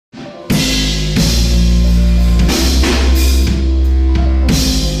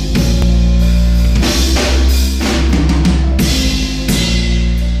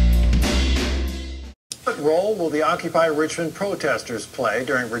will the Occupy Richmond protesters play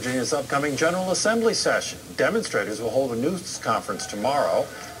during Virginia's upcoming General Assembly session? Demonstrators will hold a news conference tomorrow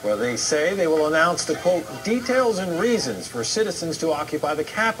where they say they will announce the, quote, details and reasons for citizens to occupy the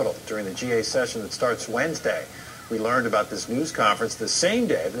Capitol during the GA session that starts Wednesday. We learned about this news conference the same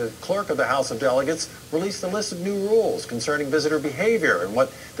day the clerk of the House of Delegates released a list of new rules concerning visitor behavior and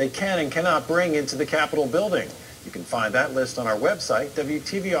what they can and cannot bring into the Capitol building. You can find that list on our website,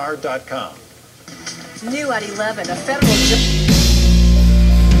 WTVR.com. New at 11, a federal judge